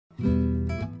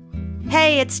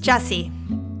Hey, it's Jessie.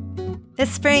 This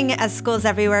spring, as schools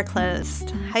everywhere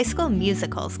closed, high school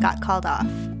musicals got called off.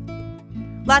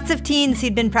 Lots of teens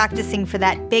who'd been practicing for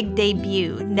that big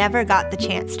debut never got the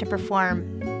chance to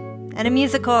perform. And a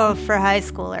musical for a high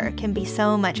schooler can be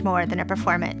so much more than a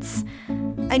performance.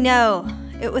 I know,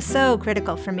 it was so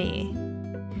critical for me.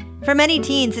 For many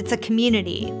teens, it's a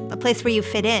community, a place where you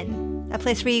fit in, a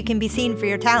place where you can be seen for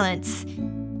your talents.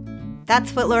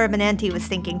 That's what Laura Benanti was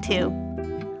thinking too.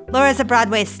 Laura's a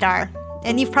Broadway star,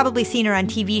 and you've probably seen her on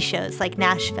TV shows like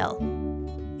Nashville.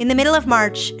 In the middle of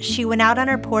March, she went out on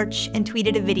her porch and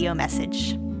tweeted a video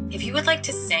message. If you would like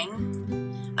to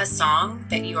sing a song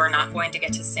that you are not going to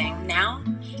get to sing now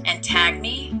and tag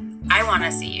me, I want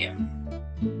to see you.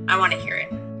 I want to hear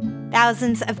it.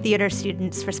 Thousands of theater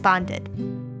students responded.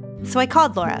 So I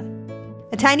called Laura.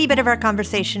 A tiny bit of our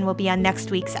conversation will be on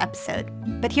next week's episode,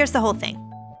 but here's the whole thing.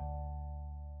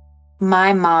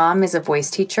 My mom is a voice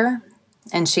teacher,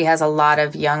 and she has a lot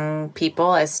of young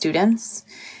people as students.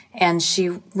 And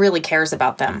she really cares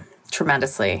about them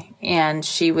tremendously. And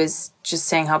she was just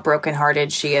saying how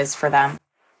brokenhearted she is for them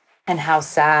and how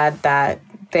sad that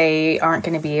they aren't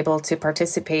going to be able to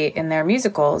participate in their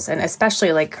musicals, and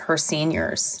especially like her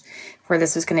seniors, where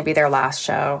this was going to be their last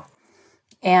show.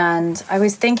 And I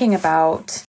was thinking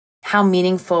about how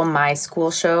meaningful my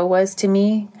school show was to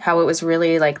me, how it was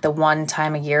really like the one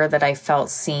time a year that I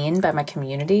felt seen by my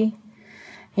community.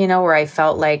 You know, where I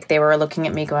felt like they were looking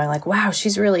at me going like, wow,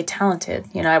 she's really talented.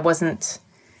 You know, I wasn't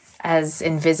as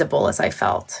invisible as I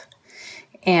felt.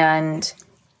 And,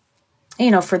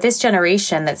 you know, for this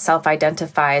generation that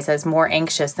self-identifies as more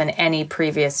anxious than any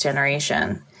previous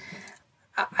generation,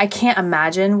 I can't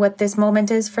imagine what this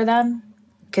moment is for them.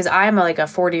 Because I'm like a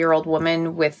 40-year-old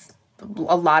woman with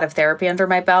a lot of therapy under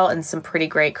my belt and some pretty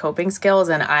great coping skills,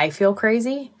 and I feel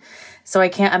crazy. So I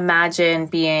can't imagine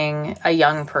being a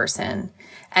young person.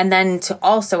 And then to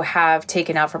also have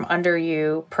taken out from under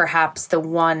you perhaps the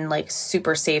one like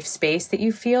super safe space that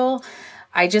you feel,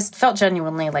 I just felt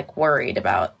genuinely like worried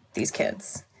about these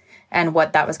kids and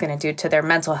what that was going to do to their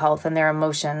mental health and their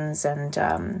emotions.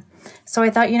 And so I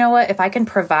thought, you know what, if I can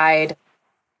provide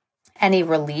any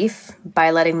relief by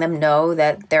letting them know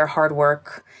that their hard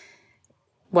work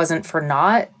wasn't for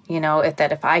naught, you know,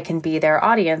 if I can be their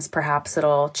audience, perhaps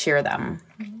it'll cheer them.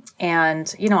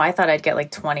 And, you know, I thought I'd get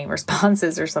like 20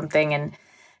 responses or something. And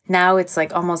now it's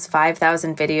like almost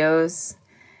 5,000 videos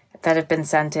that have been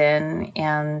sent in.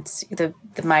 And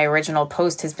my original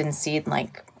post has been seen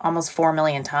like almost 4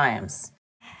 million times.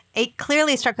 It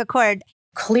clearly struck a chord.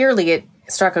 Clearly it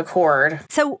struck a chord.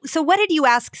 So what did you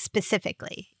ask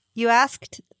specifically? You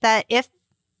asked that if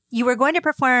you were going to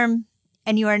perform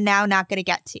and you are now not going to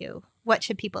get to, what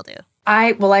should people do?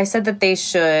 I said that they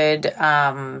should,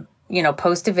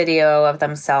 post a video of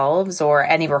themselves or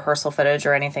any rehearsal footage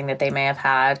or anything that they may have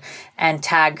had and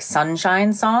tag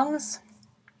Sunshine songs.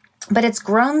 But it's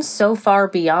grown so far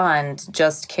beyond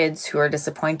just kids who are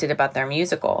disappointed about their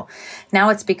musical.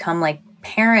 Now it's become like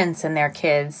parents and their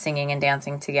kids singing and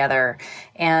dancing together,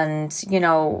 and, you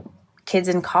know, kids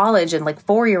in college and like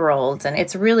 4-year-olds. And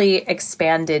it's really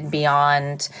expanded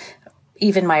beyond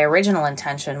even my original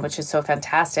intention, which is so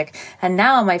fantastic. And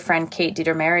now my friend Kate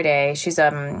Dieter-Meride, she's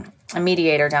a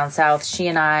mediator down south. She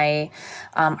and I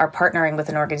are partnering with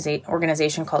an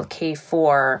organization called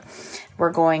K4. We're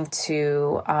going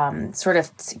to sort of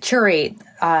curate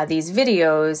these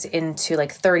videos into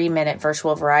like 30-minute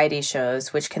virtual variety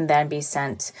shows, which can then be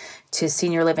sent to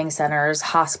senior living centers,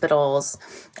 hospitals,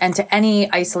 and to any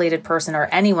isolated person or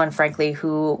anyone, frankly,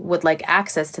 who would like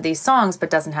access to these songs but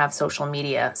doesn't have social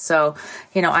media. So,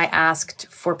 you know, I asked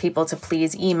for people to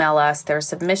please email us their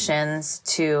submissions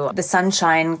to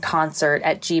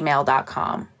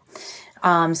thesunshineconcert@gmail.com.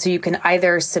 So you can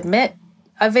either submit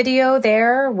a video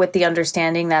there with the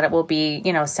understanding that it will be,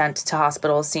 you know, sent to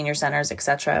hospitals, senior centers,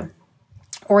 etc.,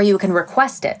 or you can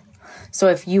request it. So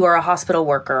if you are a hospital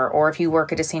worker, or if you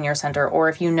work at a senior center, or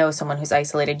if you know someone who's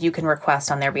isolated, you can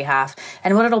request on their behalf.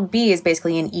 And what it'll be is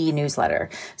basically an e-newsletter.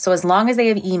 So as long as they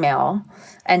have email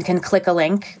and can click a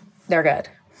link, they're good.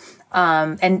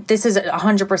 And this is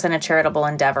 100% a charitable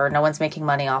endeavor. No one's making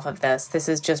money off of this. This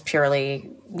is just purely,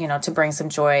 you know, to bring some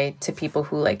joy to people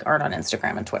who like aren't on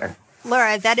Instagram and Twitter.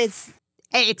 Laura, it's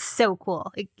so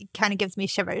cool. It kind of gives me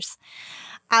shivers.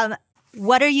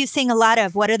 What are you seeing a lot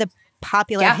of? What are the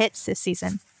popular hits this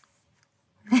season?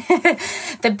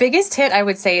 The biggest hit, I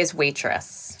would say, is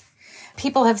Waitress.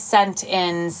 People have sent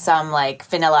in some like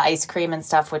Vanilla Ice Cream and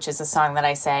stuff, which is a song that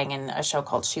I sang in a show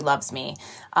called She Loves Me.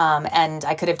 And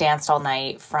I Could Have Danced All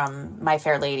Night from My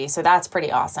Fair Lady. So that's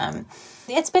pretty awesome.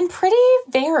 It's been pretty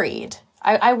varied,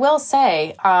 I will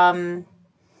say.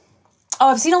 Oh,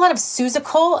 I've seen a lot of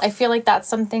Susical. I feel like that's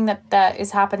something that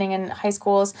is happening in high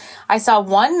schools. I saw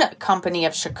one company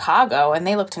of Chicago, and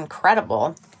they looked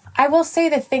incredible. I will say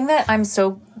the thing that I'm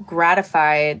so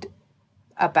gratified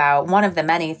about, one of the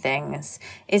many things,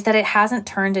 is that it hasn't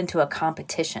turned into a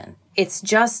competition. It's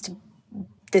just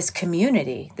this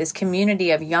community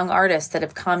of young artists that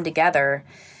have come together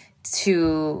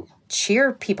to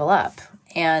cheer people up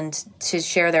and to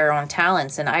share their own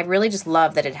talents. And I really just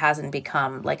love that it hasn't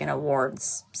become like an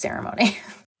awards ceremony.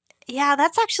 Yeah,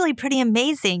 that's actually pretty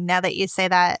amazing now that you say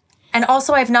that. And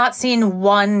also, I've not seen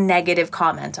one negative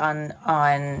comment on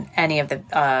any of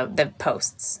the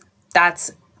posts.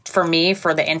 That's, for me,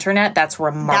 for the internet, that's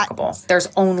remarkable. There's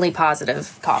only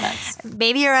positive comments.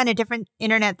 Maybe you're on a different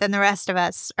internet than the rest of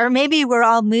us. Or maybe we're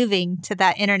all moving to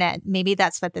that internet. Maybe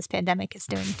that's what this pandemic is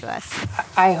doing to us.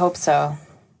 I hope so.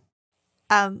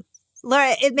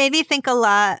 Laura, it made me think a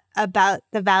lot about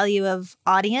the value of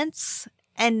audience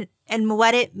and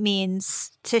what it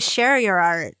means to share your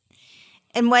art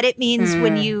and what it means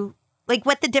when you, like,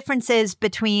 what the difference is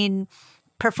between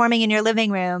performing in your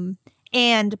living room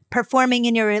and performing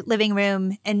in your living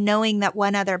room and knowing that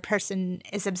one other person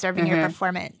is observing your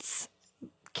performance.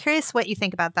 Curious what you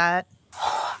think about that.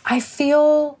 I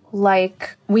feel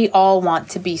like we all want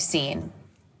to be seen.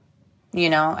 You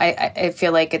know, I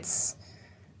feel like it's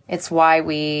why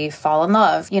we fall in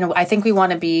love. You know, I think we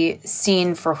want to be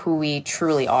seen for who we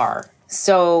truly are.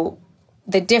 So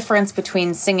the difference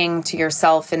between singing to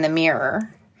yourself in the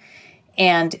mirror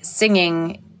and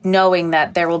singing knowing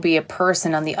that there will be a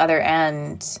person on the other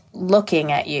end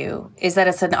looking at you is that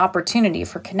it's an opportunity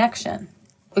for connection.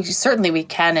 Certainly we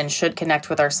can and should connect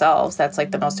with ourselves. That's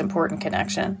like the most important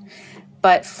connection.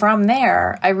 But from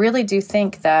there, I really do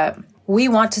think that we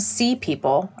want to see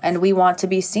people and we want to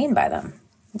be seen by them.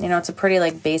 You know, it's a pretty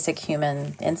like basic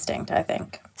human instinct, I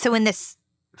think. So when this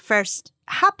first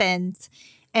happened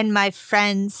and my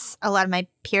friends, a lot of my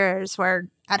peers were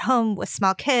at home with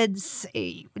small kids,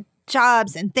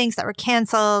 jobs and things that were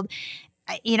canceled,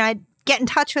 you know, I'd get in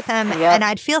touch with them and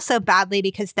I'd feel so badly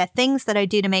because the things that I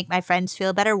do to make my friends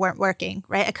feel better weren't working,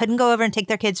 right? I couldn't go over and take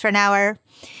their kids for an hour.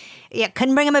 Yeah,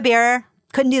 couldn't bring them a beer.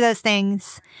 Couldn't do those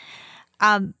things.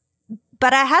 But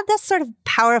I had this sort of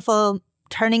powerful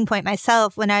turning point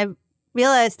myself when I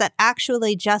realized that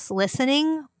actually just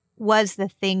listening was the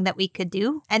thing that we could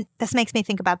do. And this makes me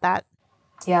think about that.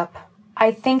 Yep.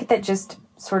 I think that just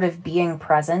sort of being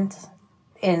present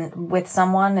with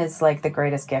someone is like the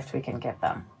greatest gift we can give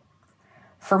them.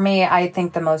 For me, I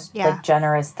think the most like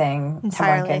generous thing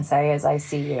someone can say is I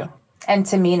see you, and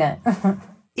to mean it.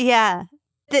 Yeah.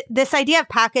 This idea of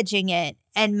packaging it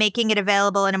and making it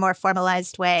available in a more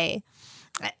formalized way.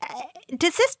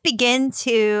 Does this begin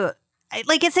to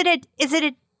like, is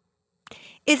it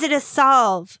a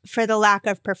solve for the lack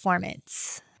of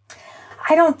performance?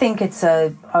 I don't think it's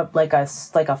a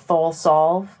full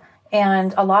solve.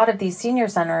 And a lot of these senior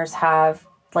centers have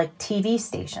like TV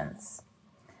stations.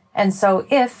 And so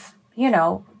if, you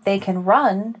know, they can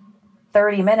run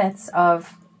 30 minutes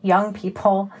of young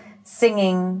people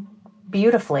singing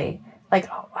beautifully, like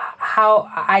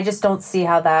I just don't see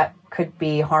how that could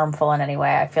be harmful in any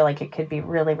way. I feel like it could be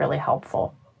really, really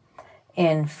helpful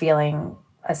in feeling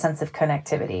a sense of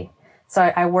connectivity. So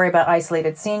I worry about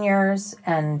isolated seniors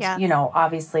and, you know,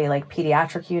 obviously like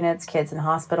pediatric units, kids in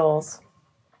hospitals.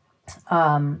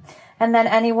 And then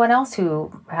anyone else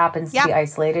who happens to be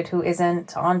isolated who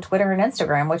isn't on Twitter and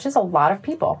Instagram, which is a lot of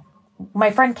people.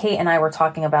 My friend Kate and I were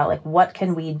talking about, like, what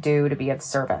can we do to be of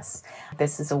service?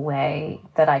 This is a way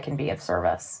that I can be of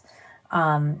service.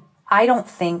 I don't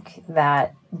think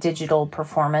that digital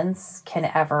performance can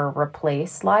ever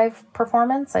replace live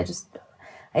performance.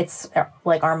 It's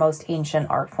like our most ancient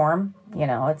art form. You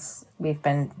know, we've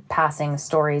been passing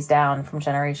stories down from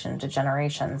generation to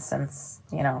generation since,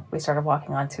 you know, we started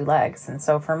walking on two legs. And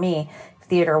so for me,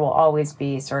 theater will always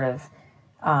be sort of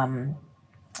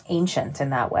ancient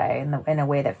in that way, in a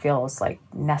way that feels like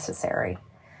necessary.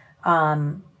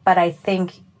 But I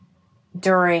think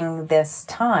during this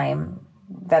time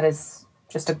that is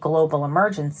just a global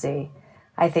emergency,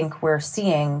 I think we're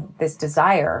seeing this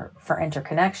desire for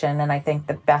interconnection. And I think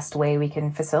the best way we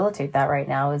can facilitate that right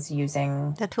now is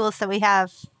using the tools that we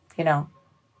have, you know,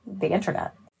 the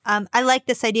internet. I like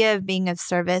this idea of being of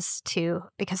service too,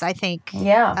 because I think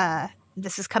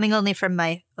this is coming only from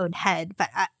my own head, but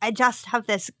I just have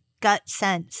this gut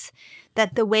sense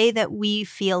that the way that we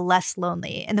feel less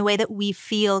lonely and the way that we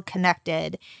feel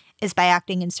connected is by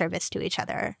acting in service to each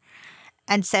other.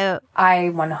 And so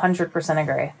I 100%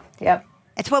 agree. Yep.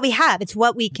 It's what we have. It's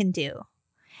what we can do.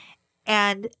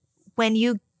 And when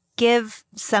you give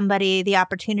somebody the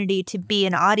opportunity to be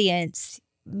an audience,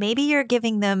 maybe you're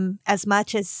giving them as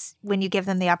much as when you give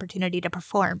them the opportunity to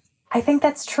perform. I think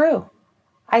that's true.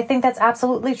 I think that's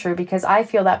absolutely true, because I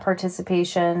feel that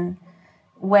participation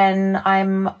when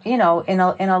I'm, in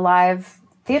a live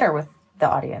theater with the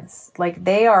audience. Like,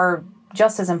 they are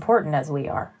just as important as we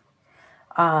are.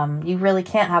 You really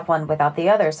can't have one without the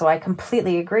other. So I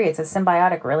completely agree. It's a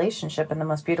symbiotic relationship in the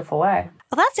most beautiful way.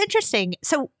 Well, that's interesting.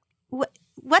 So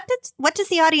what does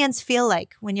the audience feel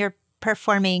like when you're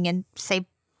performing in, say,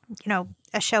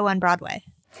 a show on Broadway?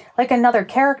 Like another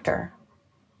character.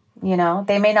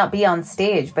 They may not be on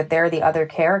stage, but they're the other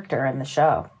character in the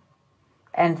show.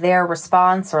 And their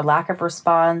response or lack of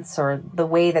response, or the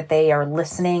way that they are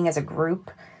listening as a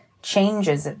group,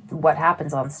 changes what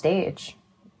happens on stage.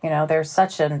 They're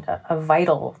such a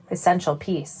vital, essential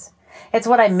piece. It's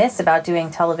what I miss about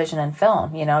doing television and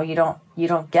film. You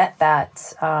don't get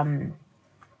that.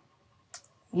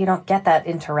 You don't get that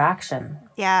interaction.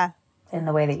 Yeah. In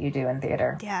the way that you do in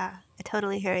theater. Yeah, I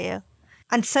totally hear you.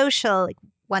 On social,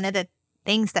 one of the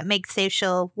things that makes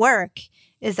social work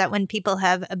is that when people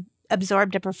have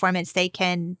absorbed a performance, they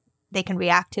can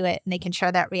react to it and they can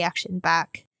share that reaction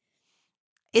back.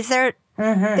 Is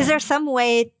there some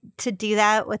way to do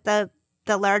that with the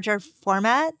larger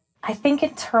format? I think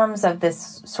in terms of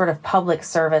this sort of public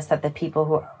service that the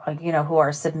people who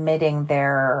are submitting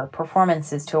their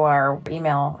performances to our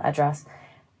email address,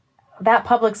 that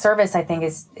public service, I think,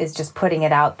 is just putting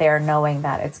it out there, knowing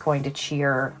that it's going to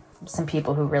cheer some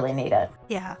people who really need it.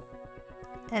 Yeah,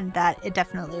 and that it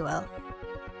definitely will.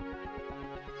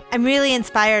 I'm really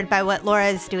inspired by what Laura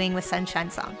is doing with Sunshine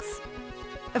Songs.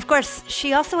 Of course,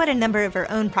 she also had a number of her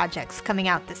own projects coming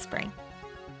out this spring.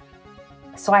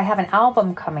 So I have an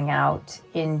album coming out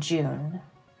in June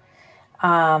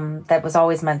that was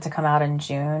always meant to come out in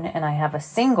June, and I have a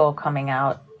single coming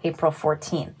out April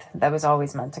 14th that was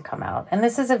always meant to come out. And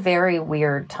this is a very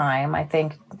weird time, I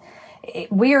think.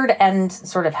 Weird and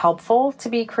sort of helpful to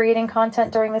be creating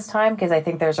content during this time, because I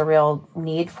think there's a real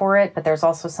need for it, but there's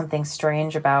also something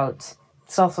strange about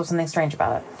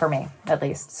it, for me, at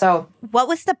least. So what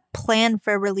was the plan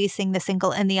for releasing the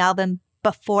single and the album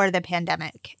before the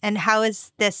pandemic? And how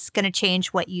is this going to change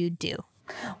what you do?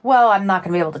 Well, I'm not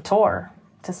going to be able to tour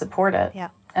to support it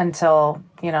until,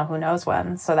 who knows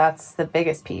when. So that's the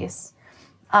biggest piece.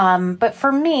 But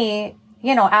for me,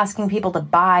 asking people to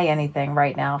buy anything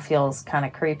right now feels kind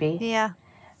of creepy. Yeah.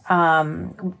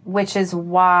 Which is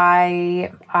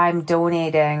why I'm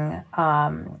donating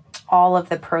all of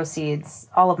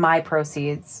my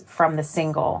proceeds from the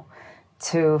single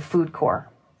to Food Corps.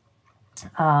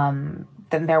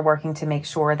 Then they're working to make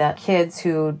sure that kids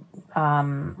who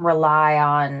rely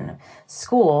on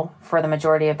school for the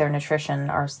majority of their nutrition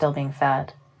are still being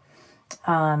fed.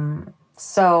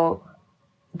 So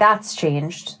that's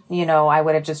changed. I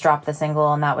would have just dropped the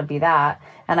single and that would be that.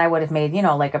 And I would have made,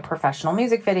 like a professional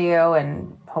music video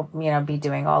and hope, be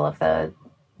doing all of the,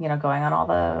 going on all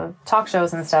the talk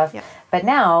shows and stuff. Yep. But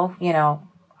now,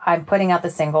 I'm putting out the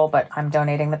single, but I'm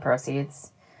donating the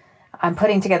proceeds. I'm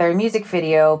putting together a music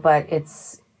video, but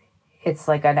it's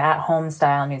like an at-home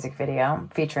style music video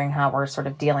featuring how we're sort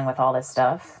of dealing with all this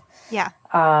stuff. Yeah.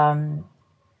 And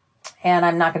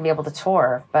I'm not going to be able to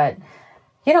tour, but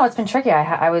it's been tricky.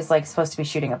 I was supposed to be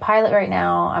shooting a pilot right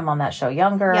now. I'm on that show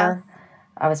Younger. Yeah.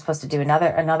 I was supposed to do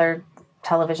another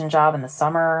television job in the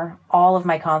summer. All of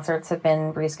my concerts have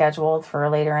been rescheduled for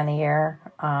later in the year.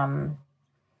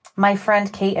 My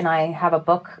friend Kate and I have a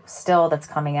book still that's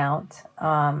coming out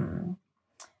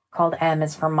called M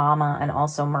is for Mama and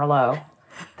also Merlot.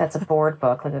 That's a board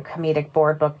book, like a comedic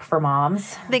board book for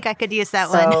moms. I think I could use that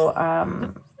one.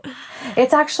 So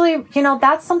it's actually,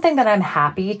 that's something that I'm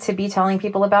happy to be telling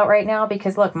people about right now,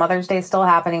 because look, Mother's Day is still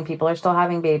happening. People are still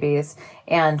having babies,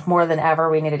 and more than ever,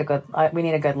 we need a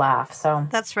good laugh. So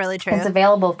that's really true. It's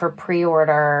available for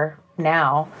pre-order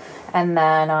now, and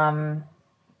then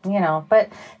but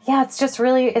yeah, it's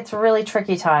a really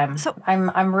tricky time. So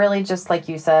I'm really, just like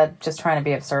you said, just trying to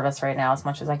be of service right now as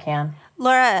much as I can.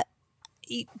 Laura,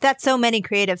 that's so many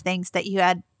creative things that you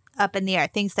had up in the air,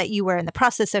 things that you were in the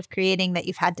process of creating that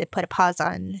you've had to put a pause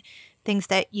on, things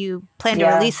that you plan to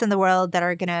release in the world that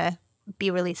are going to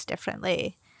be released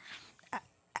differently.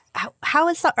 How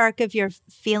has the arc of your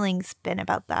feelings been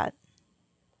about that?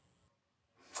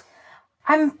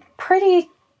 I'm pretty,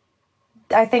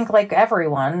 I think, like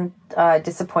everyone,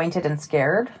 disappointed and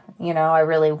scared. I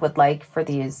really would like for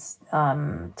these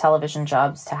television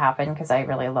jobs to happen because I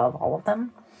really love all of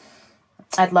them.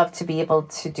 I'd love to be able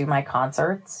to do my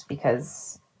concerts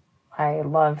because I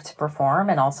love to perform,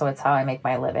 and also it's how I make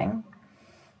my living.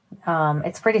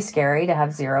 It's pretty scary to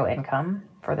have zero income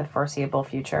for the foreseeable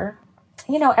future.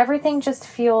 You know, everything just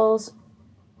feels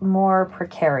more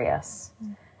precarious.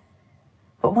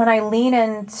 But when I lean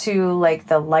into like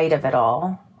the light of it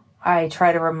all, I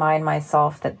try to remind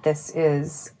myself that this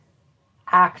is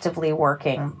actively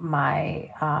working my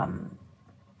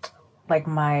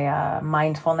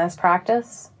mindfulness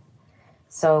practice.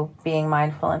 So being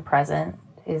mindful and present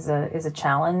is a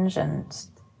challenge, and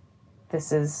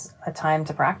this is a time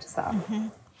to practice that. Mm-hmm.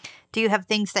 Do you have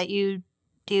things that you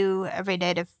do every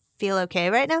day to feel okay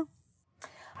right now?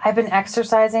 I've been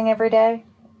exercising every day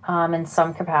in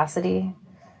some capacity,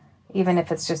 even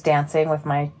if it's just dancing with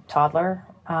my toddler,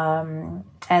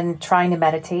 and trying to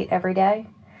meditate every day.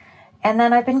 And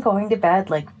then I've been going to bed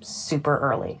like super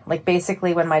early. Like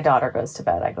basically when my daughter goes to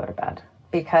bed, I go to bed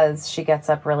because she gets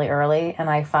up really early, and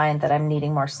I find that I'm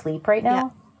needing more sleep right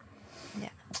now. Yeah.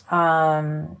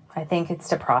 I think it's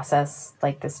to process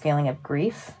like this feeling of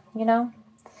grief, you know,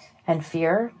 and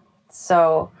fear.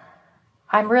 So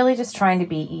I'm really just trying to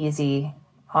be easy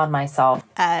on myself.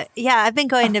 Yeah, I've been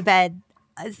going to bed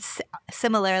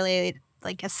similarly,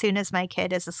 like as soon as my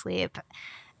kid is asleep,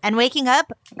 and waking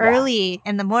up early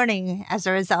in the morning as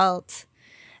a result.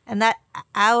 And that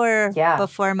hour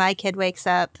before my kid wakes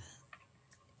up,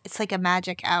 it's like a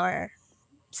magic hour.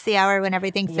 It's the hour when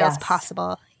everything feels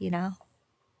possible, you know?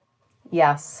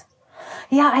 Yes.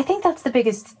 Yeah, I think that's the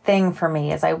biggest thing for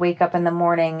me is I wake up in the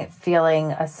morning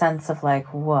feeling a sense of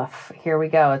like, woof, here we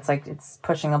go. It's like it's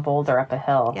pushing a boulder up a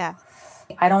hill. Yeah.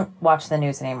 I don't watch the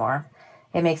news anymore.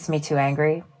 It makes me too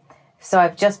angry. So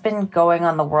I've just been going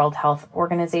on the World Health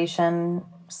Organization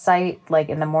site, like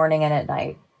in the morning and at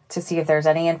night, to see if there's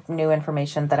any new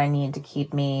information that I need to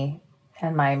keep me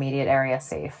and my immediate area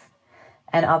safe.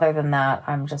 And other than that,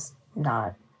 I'm just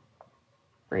not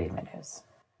reading the news.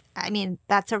 I mean,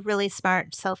 that's a really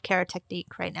smart self-care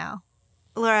technique right now.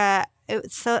 Laura, it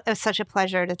was such a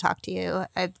pleasure to talk to you.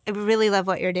 I really love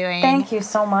what you're doing. Thank you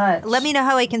so much. Let me know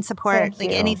how I can support,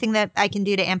 anything that I can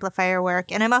do to amplify your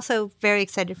work. And I'm also very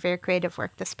excited for your creative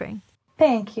work this spring.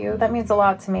 Thank you. That means a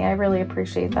lot to me. I really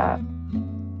appreciate that.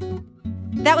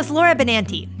 That was Laura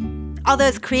Benanti. All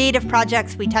those creative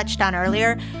projects we touched on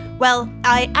earlier, well,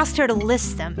 I asked her to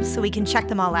list them so we can check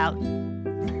them all out.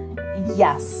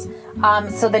 Yes.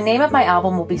 So the name of my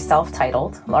album will be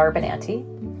self-titled, Laura Benanti.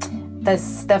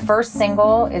 The first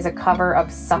single is a cover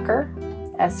of Sucker,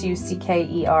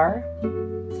 Sucker.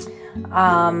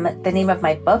 The name of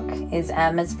my book is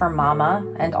M is for Mama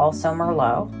and also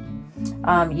Merlot.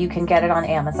 You can get it on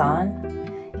Amazon.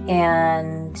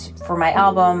 And for my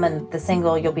album and the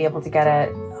single, you'll be able to get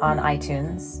it on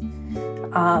iTunes.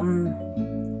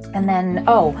 And then,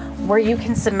 where you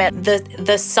can submit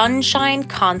the Sunshine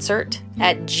Concert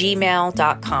at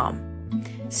gmail.com.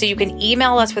 So you can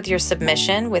email us with your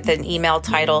submission with an email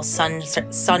title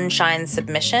Sunshine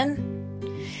Submission.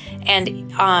 And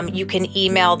you can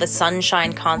email the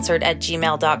Sunshine Concert at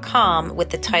gmail.com with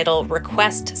the title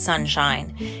Request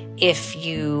Sunshine if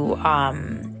you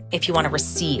want to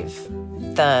receive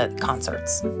the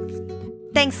concerts.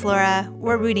 Thanks, Laura.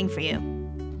 We're rooting for you.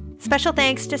 Special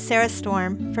thanks to Sarah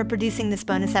Storm for producing this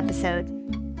bonus episode.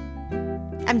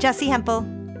 I'm Jessie Hempel.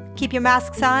 Keep your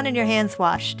masks on and your hands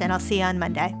washed, and I'll see you on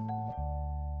Monday.